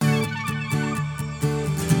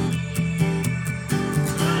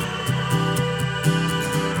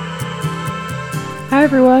Hi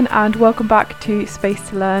everyone, and welcome back to Space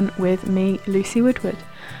to Learn with me, Lucy Woodward.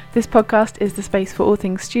 This podcast is the space for all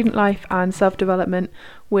things student life and self-development,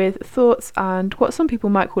 with thoughts and what some people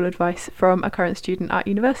might call advice from a current student at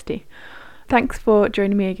university. Thanks for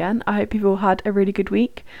joining me again. I hope you've all had a really good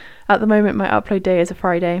week. At the moment, my upload day is a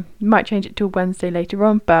Friday. Might change it to a Wednesday later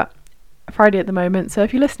on, but Friday at the moment. So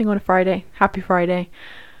if you're listening on a Friday, happy Friday.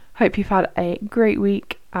 Hope you've had a great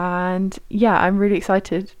week, and yeah, I'm really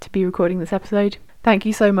excited to be recording this episode. Thank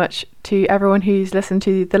you so much to everyone who's listened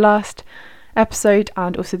to the last episode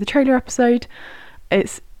and also the trailer episode.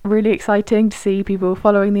 It's really exciting to see people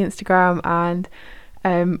following the Instagram and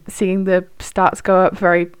seeing the stats go up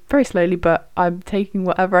very, very slowly, but I'm taking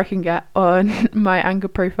whatever I can get on my Anchor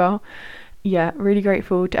profile. Yeah, really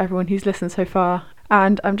grateful to everyone who's listened so far,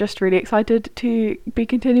 and I'm just really excited to be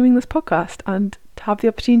continuing this podcast and to have the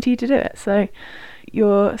opportunity to do it. So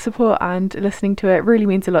your support and listening to it really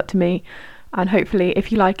means a lot to me. And hopefully,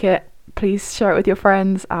 if you like it, please share it with your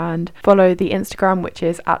friends and follow the Instagram, which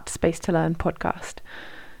is @SpaceToLearnPodcast.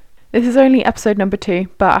 This is only episode number 2,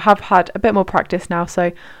 but I have had a bit more practice now,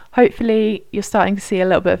 so hopefully you're starting to see a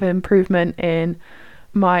little bit of improvement in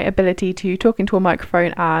my ability to talk into a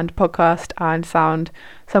microphone and podcast and sound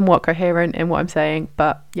somewhat coherent in what I'm saying.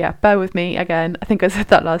 But yeah, bear with me again. I think I said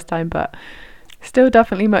that last time, but still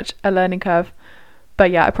definitely much a learning curve.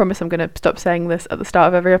 But yeah, I promise I'm going to stop saying this at the start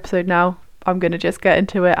of every episode now. I'm going to just get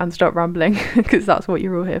into it and stop rambling because that's what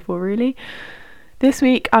you're all here for, really. This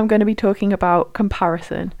week I'm going to be talking about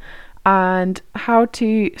comparison and how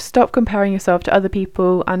to stop comparing yourself to other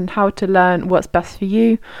people and how to learn what's best for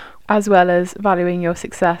you, as well as valuing your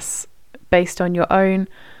success based on your own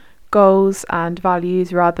goals and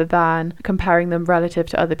values rather than comparing them relative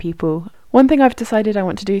to other people. One thing I've decided I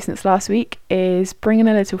want to do since last week is bring in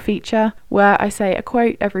a little feature where I say a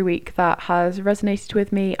quote every week that has resonated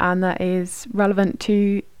with me and that is relevant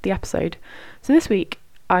to the episode. So this week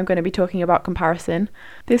I'm going to be talking about comparison.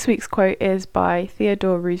 This week's quote is by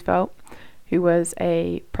Theodore Roosevelt, who was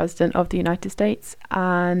a president of the United States,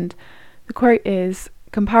 and the quote is,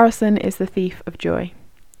 "Comparison is the thief of joy."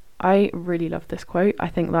 I really love this quote. I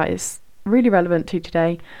think that is really relevant to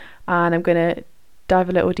today, and I'm going to dive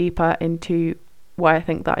a little deeper into why I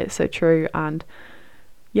think that is so true. And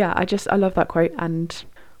yeah, I love that quote and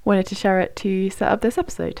wanted to share it to set up this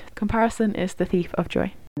episode. Comparison is the thief of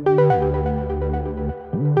joy.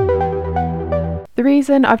 The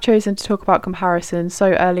reason I've chosen to talk about comparison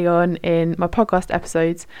so early on in my podcast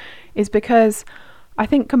episodes is because I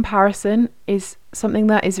think comparison is something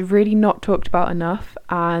that is really not talked about enough,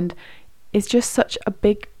 and it's just such a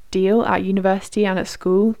big deal at university and at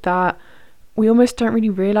school that we almost don't really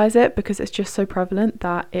realise it because it's just so prevalent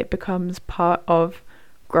that it becomes part of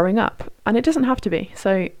growing up, and it doesn't have to be.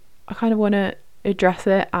 So I kind of want to address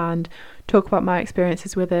it and talk about my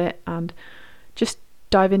experiences with it and just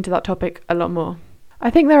dive into that topic a lot more. I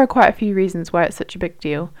think there are quite a few reasons why it's such a big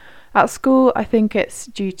deal. At school, I think it's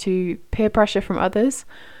due to peer pressure from others.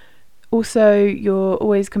 Also, you're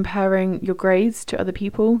always comparing your grades to other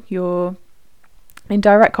people. You're in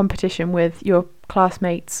direct competition with your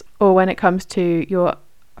classmates, or when it comes to your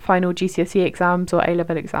final GCSE exams or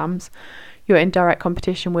A-level exams, you're in direct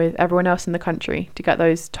competition with everyone else in the country to get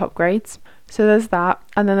those top grades. So there's that.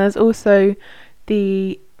 And then there's also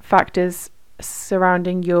the factors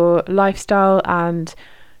surrounding your lifestyle and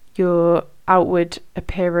your outward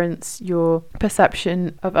appearance, your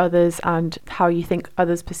perception of others and how you think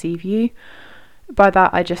others perceive you. By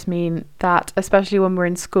that I just mean that, especially when we're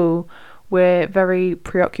in school, we're very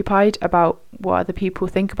preoccupied about what other people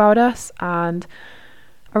think about us and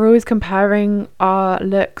are always comparing our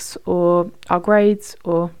looks or our grades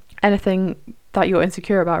or anything that you're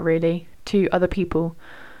insecure about, really, to other people.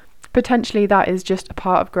 Potentially that is just a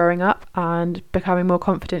part of growing up and becoming more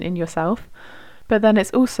confident in yourself. But then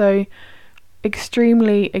it's also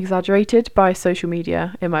extremely exaggerated by social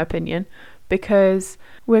media, in my opinion, because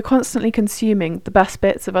we're constantly consuming the best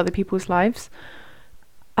bits of other people's lives.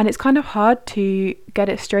 And it's kind of hard to get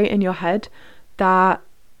it straight in your head that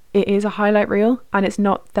it is a highlight reel and it's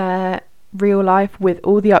not their real life with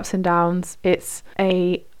all the ups and downs. It's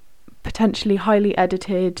a potentially highly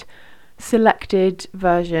edited, selected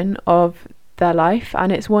version of their life,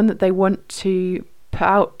 and it's one that they want to put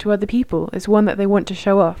out to other people. It's one that they want to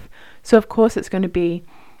show off. So of course it's going to be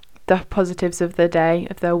the positives of their day,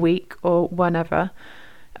 of their week, or whenever.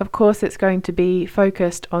 Of course it's going to be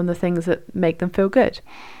focused on the things that make them feel good.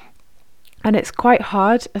 And it's quite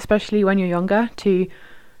hard, especially when you're younger, to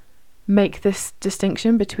make this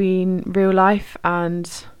distinction between real life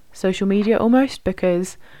and social media almost,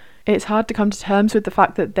 because it's hard to come to terms with the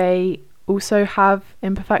fact that they also have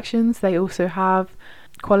imperfections. They also have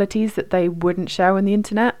qualities that they wouldn't share on the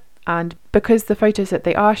internet. And because the photos that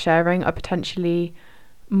they are sharing are potentially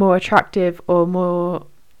more attractive or more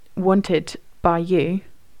wanted by you,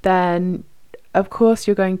 then of course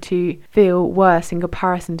you're going to feel worse in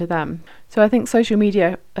comparison to them. So I think social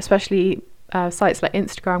media, especially sites like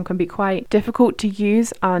Instagram, can be quite difficult to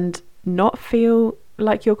use and not feel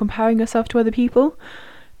like you're comparing yourself to other people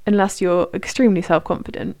unless you're extremely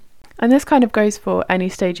self-confident. And this kind of goes for any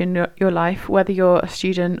stage in your life, whether you're a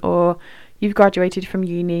student or you've graduated from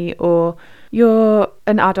uni or you're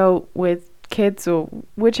an adult with kids, or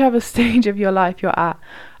whichever stage of your life you're at.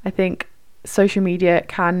 I think social media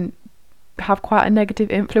can have quite a negative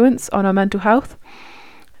influence on our mental health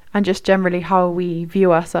and just generally how we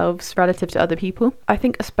view ourselves relative to other people. I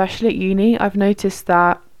think especially at uni, I've noticed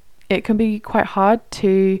that it can be quite hard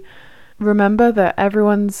to remember that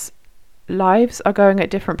everyone's lives are going at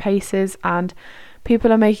different paces and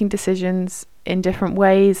people are making decisions in different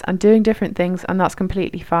ways and doing different things, and that's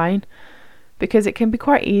completely fine, because it can be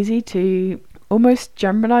quite easy to almost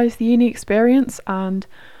generalize the uni experience and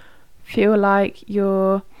feel like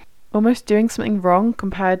you're almost doing something wrong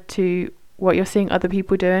compared to what you're seeing other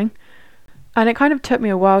people doing. And it kind of took me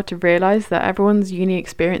a while to realize that everyone's uni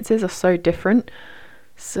experiences are so different.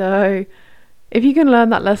 So if you can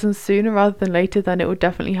learn that lesson sooner rather than later, then it will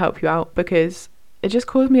definitely help you out, because it just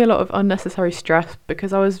caused me a lot of unnecessary stress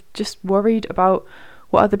because I was just worried about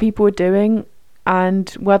what other people were doing and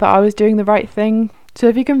whether I was doing the right thing. So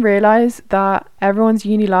if you can realize that everyone's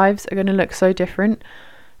uni lives are going to look so different,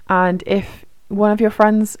 and if one of your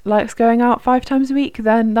friends likes going out 5 times a week,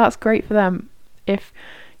 then that's great for them. If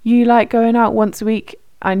you like going out once a week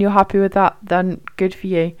and you're happy with that, then good for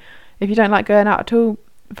you. If you don't like going out at all,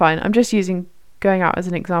 fine. I'm just using going out as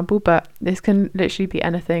an example, but this can literally be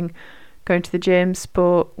anything: going to the gym,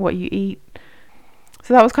 sport, what you eat.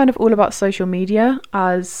 So that was kind of all about social media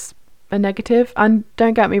as a negative. And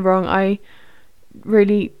don't get me wrong, I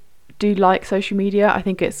really do like social media. I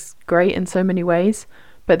think it's great in so many ways,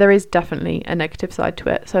 but there is definitely a negative side to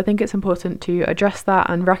it. So I think it's important to address that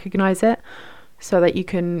and recognize it so that you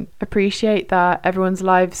can appreciate that everyone's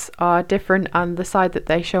lives are different and the side that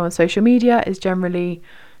they show on social media is generally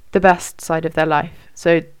the best side of their life.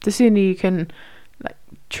 So the sooner you can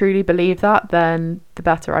truly believe that, then the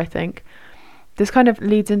better, I think. This kind of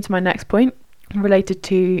leads into my next point related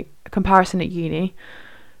to comparison at uni,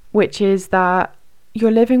 which is that you're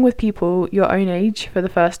living with people your own age for the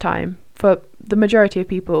first time. For the majority of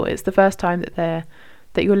people, it's the first time that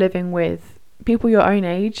you're living with people your own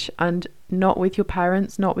age and not with your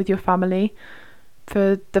parents, not with your family,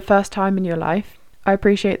 for the first time in your life. I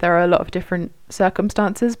appreciate there are a lot of different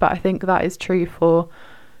circumstances, but I think that is true for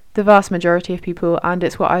the vast majority of people, and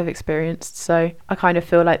it's what I've experienced. So I kind of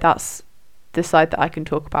feel like that's the side that I can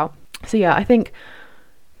talk about. So yeah, I think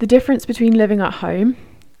the difference between living at home,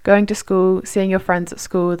 going to school, seeing your friends at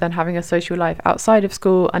school, then having a social life outside of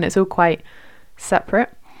school, and it's all quite separate,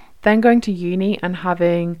 then going to uni and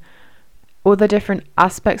having all the different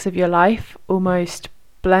aspects of your life almost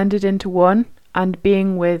blended into one, and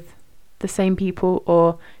being with the same people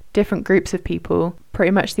or different groups of people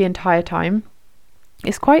pretty much the entire time,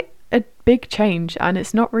 is quite a big change, and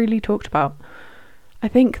it's not really talked about. I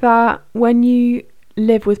think that when you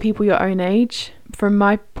live with people your own age, from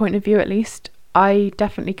my point of view at least, I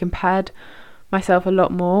definitely compared myself a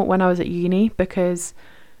lot more when I was at uni, because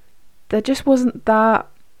there just wasn't that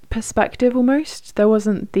perspective almost. There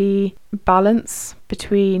wasn't the balance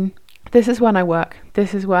between this is when I work,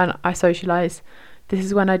 this is when I socialise, this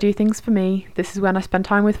is when I do things for me, this is when I spend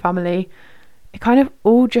time with family. It kind of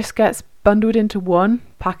all just gets bundled into one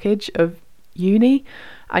package of uni,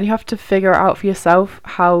 and you have to figure out for yourself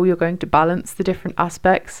how you're going to balance the different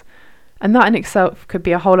aspects. And that in itself could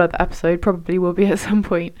be a whole other episode, probably will be at some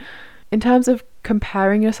point. In terms of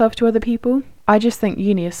comparing yourself to other people, I just think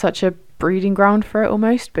uni is such a breeding ground for it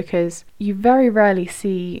almost, because you very rarely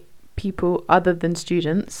see people other than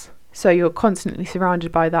students. So you're constantly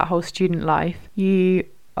surrounded by that whole student life. You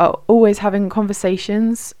are always having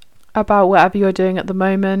conversations about whatever you're doing at the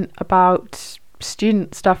moment, about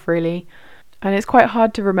student stuff really. And it's quite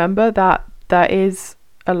hard to remember that there is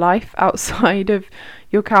a life outside of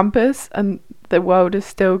your campus and the world is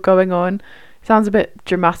still going on. It sounds a bit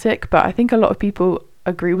dramatic, but I think a lot of people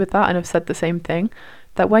agree with that and have said the same thing,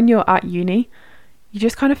 that when you're at uni, you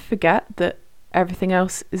just kind of forget that everything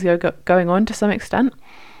else is going on to some extent.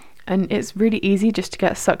 And it's really easy just to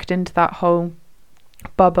get sucked into that whole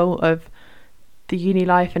bubble of the uni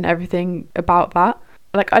life and everything about that.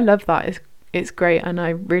 Like, I love that. It's great, and I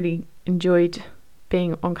really enjoyed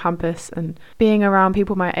being on campus and being around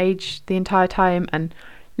people my age the entire time and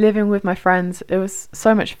living with my friends. It was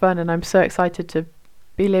so much fun, and I'm so excited to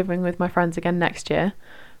be living with my friends again next year.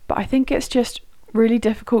 But I think it's just really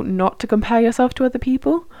difficult not to compare yourself to other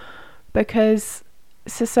people, because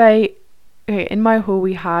to say, okay, in my hall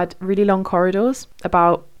we had really long corridors,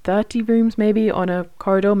 about 30 rooms maybe on a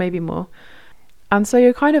corridor, maybe more. And so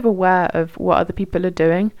you're kind of aware of what other people are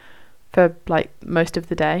doing for like most of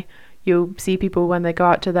the day. You'll see people when they go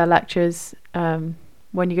out to their lectures,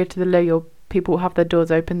 when you go to the loo, people will have their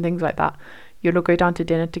doors open, things like that. You'll all go down to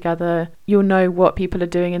dinner together. You'll know what people are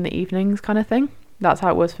doing in the evenings, kind of thing. That's how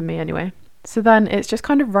it was for me anyway. So then it's just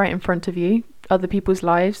kind of right in front of you, other people's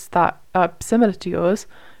lives that are similar to yours.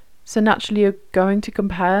 So naturally you're going to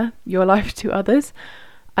compare your life to others.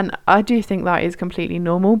 And I do think that is completely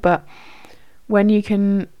normal, but when you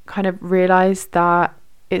can kind of realise that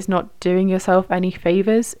it's not doing yourself any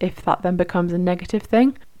favours, if that then becomes a negative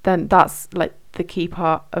thing, then that's like the key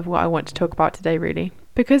part of what I want to talk about today, really.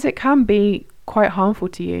 Because it can be quite harmful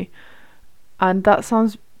to you. And that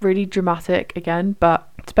sounds really dramatic again, but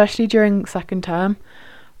especially during second term,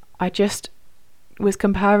 I just was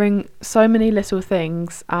comparing so many little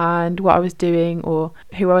things and what I was doing or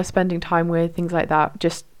who I was spending time with, things like that,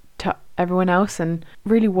 just to everyone else, and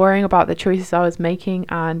really worrying about the choices I was making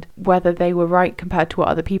and whether they were right compared to what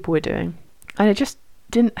other people were doing. And it just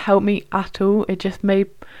didn't help me at all. It just made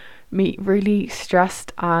me really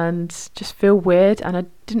stressed and just feel weird, and I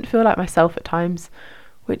didn't feel like myself at times,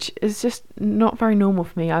 which is just not very normal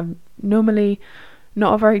for me. I'm normally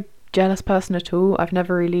not a very jealous person at all. I'm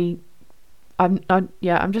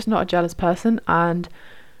just not a jealous person, and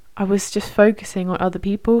I was just focusing on other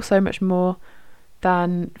people so much more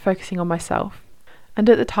than focusing on myself. And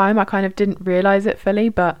at the time I kind of didn't realise it fully,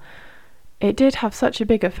 but it did have such a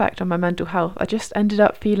big effect on my mental health. I just ended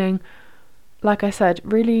up feeling, like I said,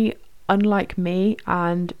 really unlike me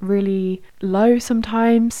and really low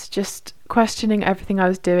sometimes, just questioning everything I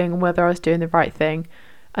was doing and whether I was doing the right thing.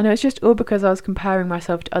 And it was just all because I was comparing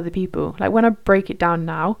myself to other people. Like when I break it down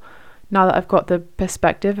now that I've got the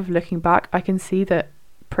perspective of looking back, I can see that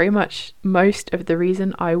pretty much most of the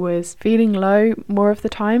reason I was feeling low more of the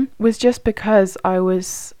time was just because I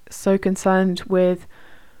was so concerned with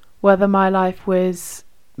whether my life was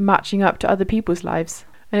matching up to other people's lives.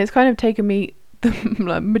 And it's kind of taken me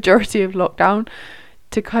the majority of lockdown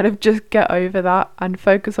to kind of just get over that and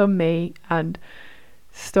focus on me and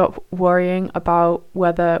stop worrying about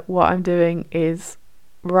whether what I'm doing is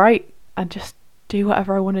right and just do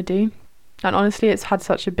whatever I want to do. And honestly, it's had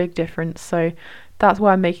such a big difference. So that's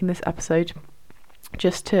why I'm making this episode,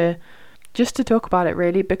 just to talk about it,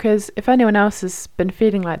 really, because if anyone else has been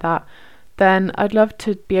feeling like that, then I'd love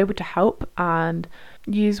to be able to help and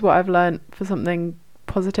use what I've learned for something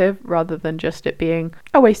positive, rather than just it being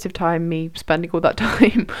a waste of time, me spending all that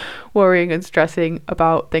time worrying and stressing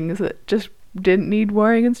about things that just didn't need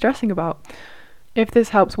worrying and stressing about. If this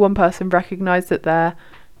helps one person recognize that they're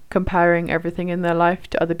comparing everything in their life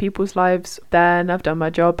to other people's lives, then I've done my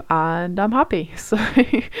job and I'm happy. So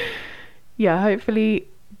yeah, hopefully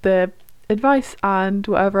the advice and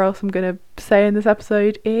whatever else I'm going to say in this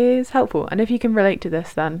episode is helpful. And if you can relate to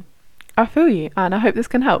this, then I feel you and I hope this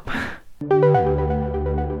can help.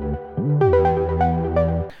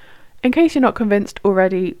 In case you're not convinced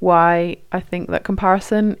already why I think that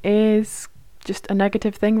comparison is just a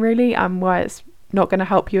negative thing, really, and why it's not going to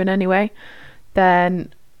help you in any way,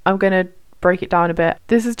 then I'm going to break it down a bit.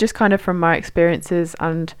 This is just kind of from my experiences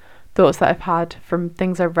and thoughts that I've had from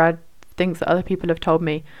things I've read, things that other people have told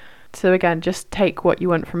me. So again, just take what you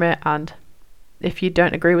want from it, and if you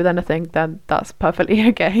don't agree with anything, then that's perfectly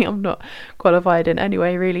okay. I'm not qualified in any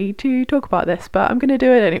way really to talk about this, but I'm going to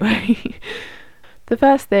do it anyway. The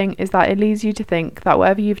first thing is that it leads you to think that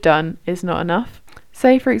whatever you've done is not enough.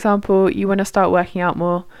 Say, for example, you want to start working out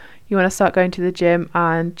more, you want to start going to the gym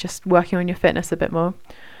and just working on your fitness a bit more.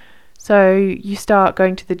 So you start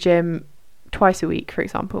going to the gym twice a week, for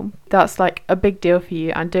example. That's like a big deal for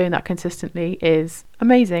you, and doing that consistently is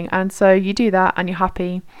amazing. And so you do that and you're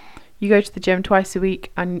happy. You go to the gym twice a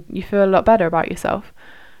week and you feel a lot better about yourself.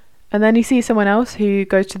 And then you see someone else who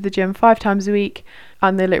goes to the gym 5 times a week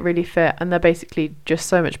and they look really fit and they're basically just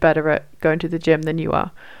so much better at going to the gym than you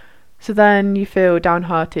are. So then you feel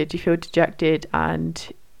downhearted, you feel dejected,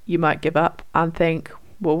 and you might give up and think,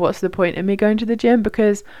 well, what's the point in me going to the gym,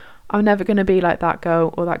 because I'm never going to be like that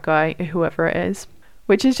girl or that guy or whoever it is.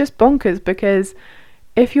 Which is just bonkers, because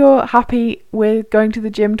if you're happy with going to the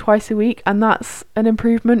gym twice a week and that's an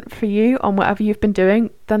improvement for you on whatever you've been doing,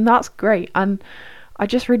 then that's great. And I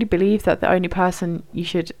just really believe that the only person you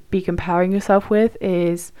should be comparing yourself with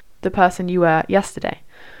is the person you were yesterday.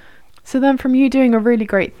 So then from you doing a really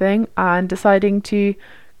great thing and deciding to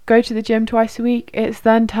go to the gym twice a week, it's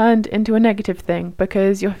then turned into a negative thing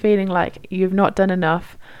because you're feeling like you've not done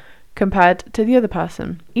enough compared to the other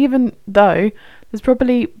person. Even though there's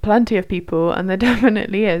probably plenty of people, and there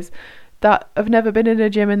definitely is, that have never been in a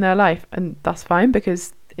gym in their life, and that's fine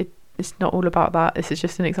because it's not all about that. This is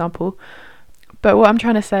just an example. But what I'm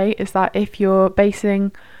trying to say is that if you're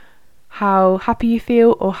basing how happy you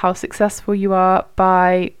feel or how successful you are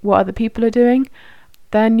by what other people are doing,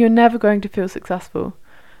 then you're never going to feel successful.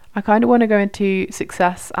 I kind of want to go into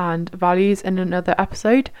success and values in another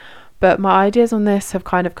episode, but my ideas on this have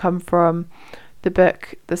kind of come from the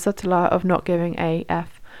book The Subtle Art of Not Giving a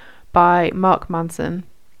F by Mark Manson.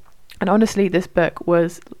 And honestly, this book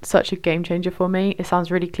was such a game changer for me. It sounds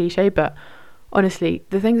really cliche, but honestly,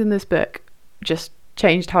 the things in this book just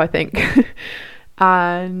changed how I think.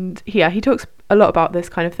 And yeah, he talks a lot about this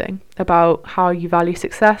kind of thing, about how you value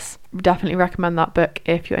success. Definitely recommend that book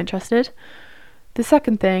if you're interested. The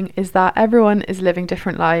second thing is that everyone is living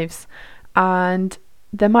different lives, and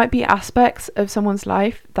there might be aspects of someone's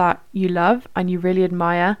life that you love and you really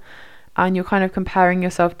admire, and you're kind of comparing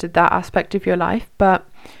yourself to that aspect of your life, but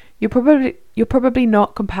you're probably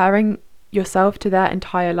not comparing yourself to their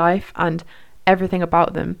entire life and everything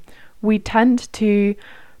about them. We tend to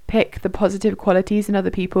pick the positive qualities in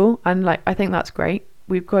other people, and like I think that's great.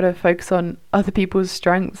 We've got to focus on other people's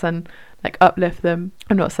strengths and like uplift them.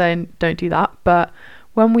 I'm not saying don't do that, but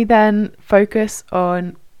when we then focus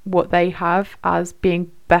on what they have as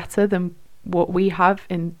being better than what we have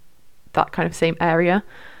in that kind of same area,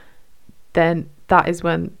 then that is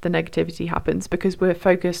when the negativity happens, because we're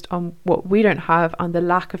focused on what we don't have and the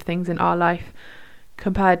lack of things in our life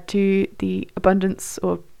compared to the abundance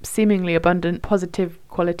or seemingly abundant positive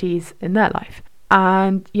qualities in their life.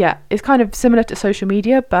 And yeah, it's kind of similar to social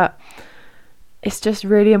media, but it's just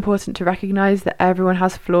really important to recognize that everyone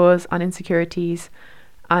has flaws and insecurities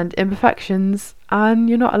and imperfections, and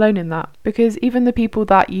you're not alone in that, because even the people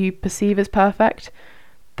that you perceive as perfect,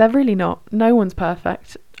 they're really not. No one's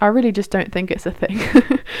perfect. I really just don't think it's a thing.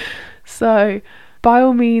 So by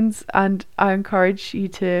all means, and I encourage you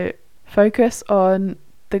to focus on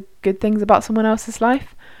the good things about someone else's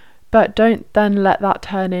life, but don't then let that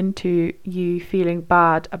turn into you feeling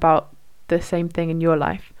bad about the same thing in your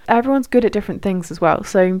life. Everyone's good at different things as well.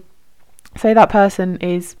 So say that person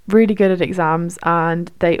is really good at exams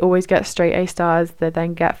and they always get straight A stars, they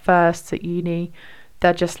then get firsts at uni,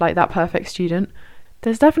 they're just like that perfect student.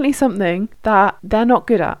 There's definitely something that they're not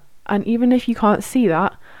good at, and even if you can't see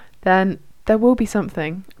that, then there will be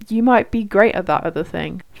something. You might be great at that other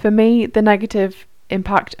thing. For me, the negative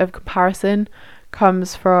impact of comparison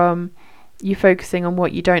comes from you focusing on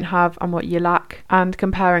what you don't have and what you lack and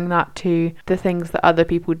comparing that to the things that other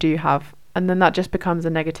people do have, and then that just becomes a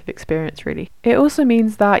negative experience, really. It also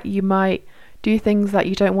means that you might do things that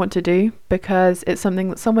you don't want to do because it's something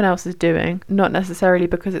that someone else is doing, not necessarily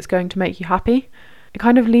because it's going to make you happy. It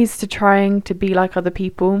kind of leads to trying to be like other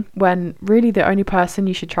people when really the only person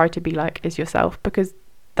you should try to be like is yourself, because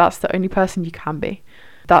that's the only person you can be.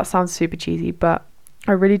 That sounds super cheesy, but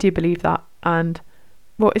I really do believe that, and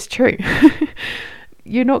well, it's true.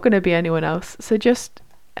 You're not going to be anyone else, so just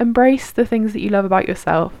embrace the things that you love about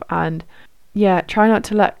yourself, and yeah, try not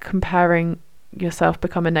to let comparing yourself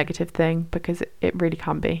become a negative thing, because it really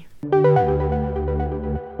can be.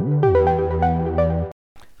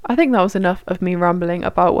 I think that was enough of me rambling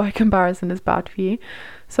about why comparison is bad for you.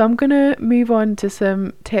 So I'm going to move on to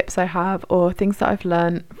some tips I have, or things that I've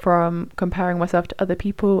learned from comparing myself to other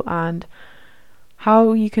people, and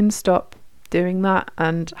how you can stop doing that,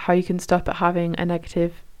 and how you can stop it having a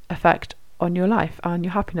negative effect on your life and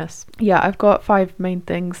your happiness. Yeah, I've got 5 main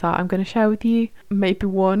things that I'm going to share with you. Maybe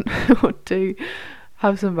 1 or 2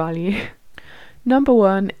 have some value. Number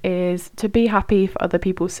 1 is to be happy for other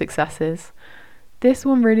people's successes. This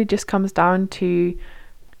one really just comes down to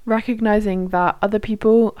recognizing that other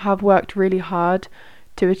people have worked really hard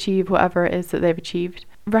to achieve whatever it is that they've achieved.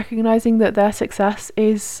 Recognizing that their success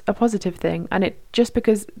is a positive thing, and it just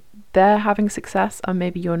because they're having success and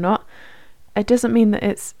maybe you're not, it doesn't mean that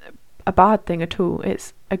it's a bad thing at all.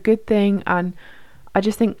 It's a good thing, and I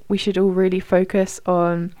just think we should all really focus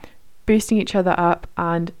on boosting each other up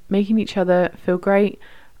and making each other feel great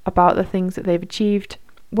about the things that they've achieved.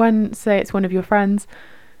 When, say, it's one of your friends,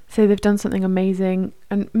 say they've done something amazing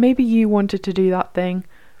and maybe you wanted to do that thing,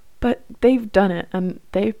 but they've done it and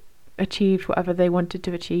they've achieved whatever they wanted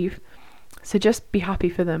to achieve. So just be happy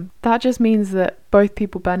for them. That just means that both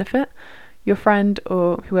people benefit. your friend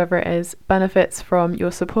or whoever it is benefits from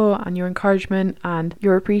your support and your encouragement and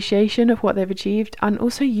your appreciation of what they've achieved, and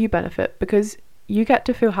also you benefit because you get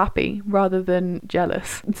to feel happy rather than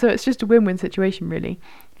jealous. So it's just a win-win situation, really.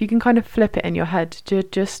 You can kind of flip it in your head to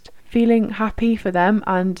just feeling happy for them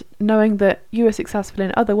and knowing that you are successful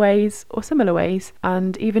in other ways or similar ways,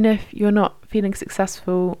 and even if you're not feeling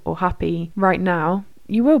successful or happy right now,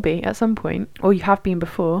 you will be at some point, or you have been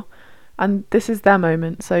before, and this is their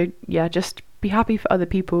moment. So yeah, just be happy for other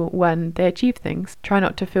people when they achieve things. Try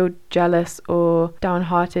not to feel jealous or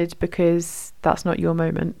downhearted because that's not your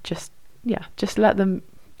moment. Just let them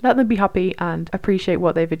be happy and appreciate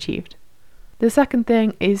what they've achieved. The second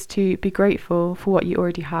thing is to be grateful for what you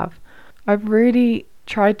already have. I've really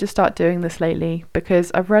tried to start doing this lately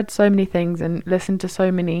because I've read so many things and listened to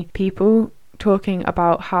so many people talking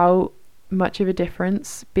about how much of a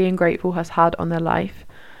difference being grateful has had on their life.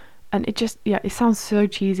 And it sounds so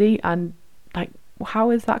cheesy and like,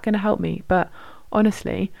 how is that going to help me? But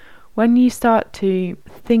honestly, when you start to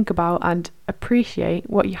think about and appreciate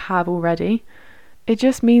what you have already, it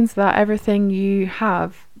just means that everything you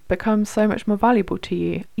have becomes so much more valuable to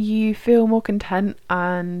you. You feel more content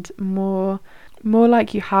and more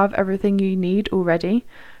like you have everything you need already.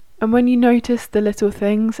 And when you notice the little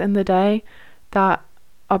things in the day that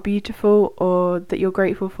are beautiful or that you're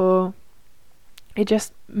grateful for, it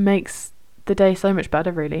just makes the day so much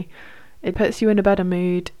better, really. It puts you in a better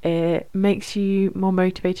mood, it makes you more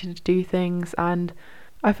motivated to do things, and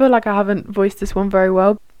I feel like I haven't voiced this one very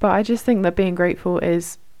well, but I just think that being grateful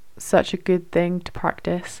is such a good thing to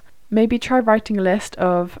practice. Maybe try writing a list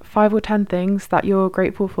of 5 or 10 things that you're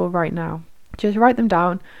grateful for right now. Just write them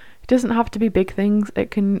down. It doesn't have to be big things.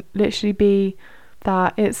 It can literally be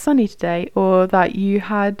that it's sunny today, or that you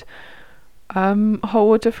had hot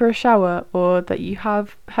water for a shower, or that you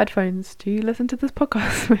have headphones to listen to this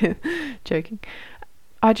podcast with. Joking.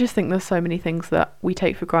 I just think there's so many things that we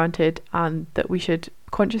take for granted and that we should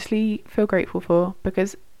consciously feel grateful for,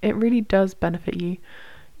 because it really does benefit you,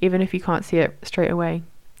 even if you can't see it straight away.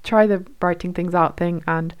 Try the writing things out thing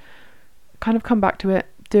and kind of come back to it.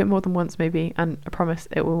 Do it more than once maybe, and I promise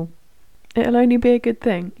it'll only be a good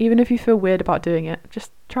thing. Even if you feel weird about doing it,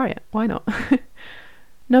 just try it. Why not?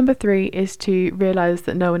 Number 3 is to realise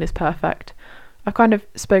that no one is perfect. I've kind of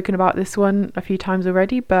spoken about this one a few times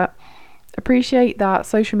already, but appreciate that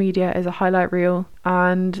social media is a highlight reel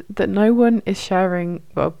and that no one is sharing,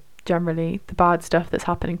 well, generally, the bad stuff that's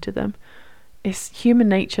happening to them. It's human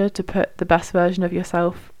nature to put the best version of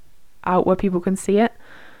yourself out where people can see it.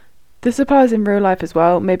 This applies in real life as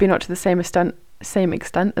well, maybe not to the same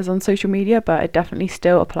extent as on social media, but it definitely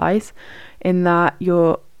still applies in that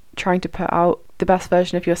you're trying to put out the best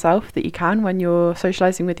version of yourself that you can when you're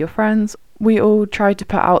socializing with your friends. We all try to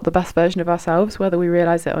put out the best version of ourselves, whether we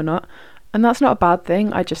realize it or not. And that's not a bad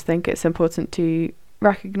thing. I just think it's important to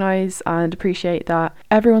recognize and appreciate that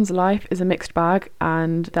everyone's life is a mixed bag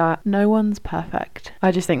and that no one's perfect.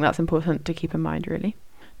 I just think that's important to keep in mind, really.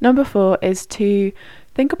 Number 4 is to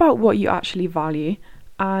think about what you actually value.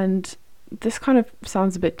 And this kind of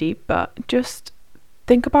sounds a bit deep, but just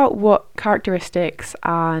think about what characteristics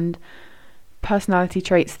and personality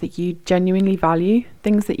traits that you genuinely value,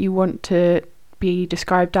 things that you want to be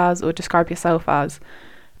described as or describe yourself as.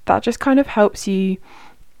 That just kind of helps you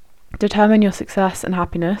determine your success and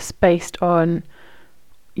happiness based on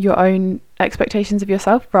your own expectations of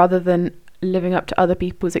yourself rather than living up to other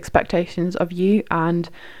people's expectations of you and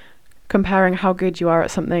comparing how good you are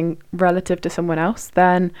at something relative to someone else.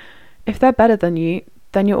 Then if they're better than you,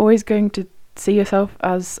 then you're always going to see yourself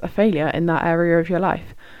as a failure in that area of your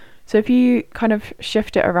life. So if you kind of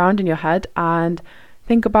shift it around in your head and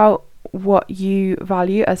think about what you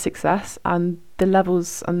value as success and the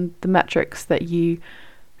levels and the metrics that you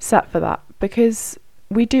set for that, because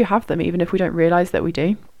we do have them even if we don't realize that we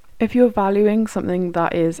do. If you're valuing something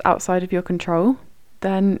that is outside of your control,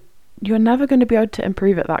 then you're never going to be able to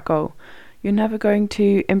improve at that goal. You're never going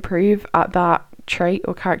to improve at that trait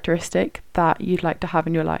or characteristic that you'd like to have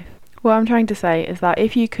in your life. What I'm trying to say is that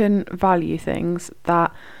if you can value things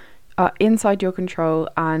that are inside your control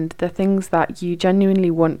and the things that you genuinely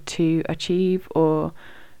want to achieve or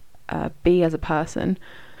be as a person,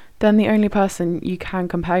 then the only person you can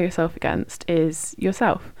compare yourself against is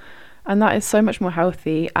yourself. And that is so much more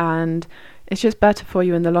healthy, and it's just better for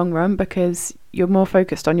you in the long run because you're more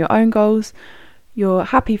focused on your own goals. You're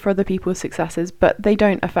happy for other people's successes, but they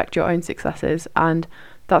don't affect your own successes, and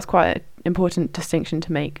that's quite an important distinction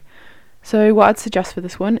to make. So what I'd suggest for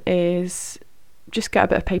this one is just get a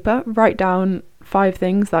bit of paper, write down 5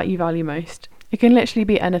 things that you value most. It can literally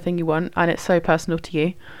be anything you want, and it's so personal to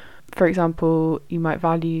you. For example, you might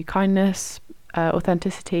value kindness,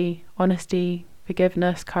 authenticity, honesty,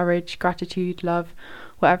 forgiveness, courage, gratitude, love,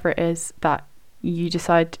 whatever it is that you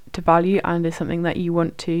decide to value and is something that you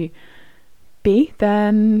want to be,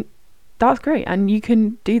 then that's great. And you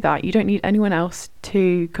can do that. You don't need anyone else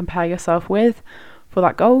to compare yourself with for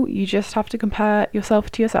that goal. You just have to compare yourself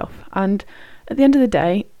to yourself. And at the end of the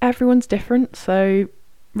day, everyone's different. So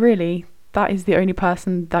really, that is the only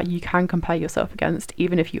person that you can compare yourself against,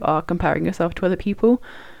 even if you are comparing yourself to other people.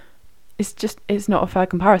 It's not a fair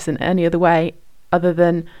comparison any other way other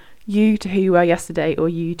than you to who you were yesterday or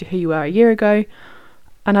you to who you were a year ago.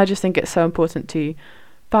 And I just think it's so important to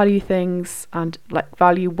value things and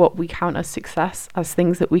value what we count as success as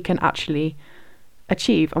things that we can actually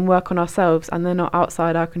achieve and work on ourselves, and they're not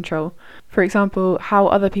outside our control. For example, how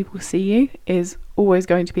other people see you is always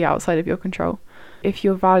going to be outside of your control. If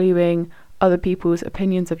you're valuing other people's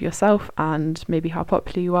opinions of yourself and maybe how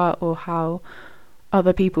popular you are or how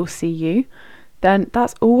other people see you, then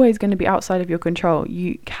that's always going to be outside of your control.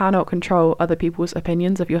 You cannot control other people's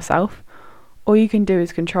opinions of yourself. All you can do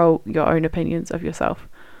is control your own opinions of yourself,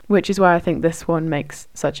 which is why I think this one makes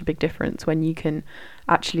such a big difference, when you can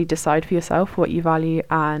actually decide for yourself what you value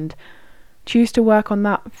and choose to work on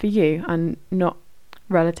that for you and not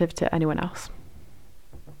relative to anyone else.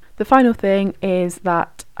 The final thing is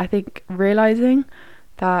that I think realizing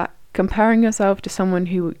that comparing yourself to someone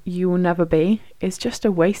who you will never be is just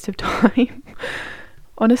a waste of time.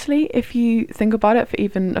 Honestly, if you think about it for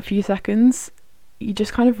even a few seconds, you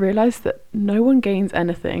just kind of realize that no one gains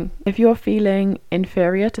anything. If you're feeling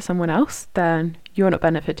inferior to someone else, then you're not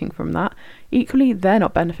benefiting from that. Equally, they're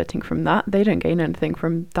not benefiting from that. They don't gain anything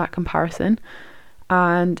from that comparison.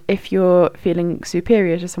 And if you're feeling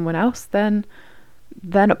superior to someone else, then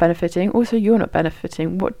they're not benefiting. Also, you're not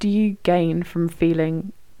benefiting. What do you gain from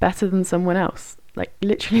feeling better than someone else?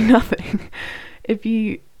 Literally nothing.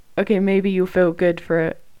 Maybe you'll feel good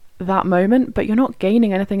for that moment, but you're not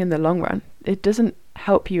gaining anything in the long run. It doesn't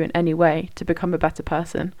help you in any way to become a better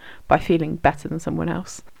person by feeling better than someone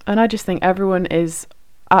else. And I just think everyone is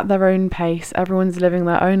at their own pace, everyone's living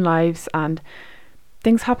their own lives, and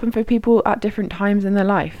things happen for people at different times in their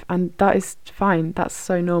life, and that is fine. That's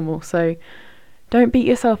so normal. So don't beat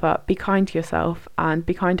yourself up, be kind to yourself, and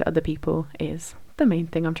be kind to other people is the main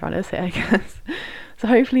thing I'm trying to say, I guess. So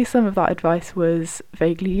hopefully some of that advice was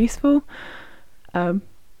vaguely useful.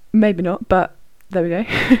 Maybe not, but there we go.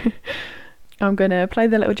 I'm going to play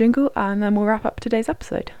the little jingle and then we'll wrap up today's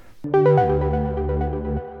episode.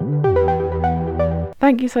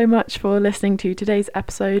 Thank you so much for listening to today's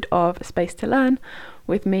episode of Space to Learn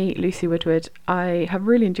with me, Lucy Woodward. I have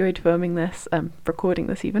really enjoyed filming this, recording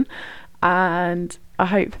this even, and I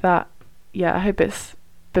hope it's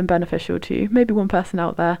been beneficial to maybe one person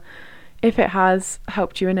out there. If it has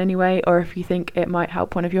helped you in any way, or if you think it might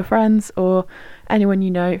help one of your friends or anyone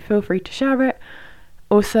you know, feel free to share it.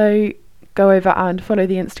 Also, go over and follow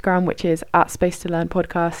the Instagram, which is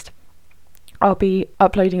 @Space2Learn_podcast. I'll be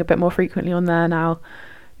uploading a bit more frequently on there now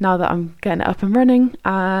that I'm getting it up and running.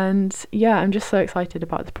 And yeah, I'm just so excited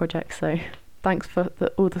about the project. So thanks for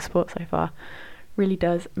all the support so far. Really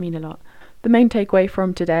does mean a lot. The main takeaway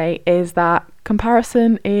from today is that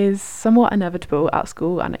comparison is somewhat inevitable at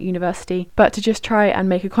school and at university, but to just try and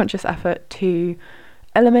make a conscious effort to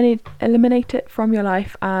eliminate it from your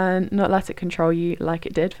life and not let it control you like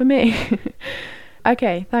it did for me.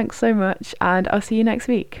 Okay, thanks so much, and I'll see you next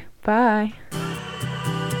week. Bye.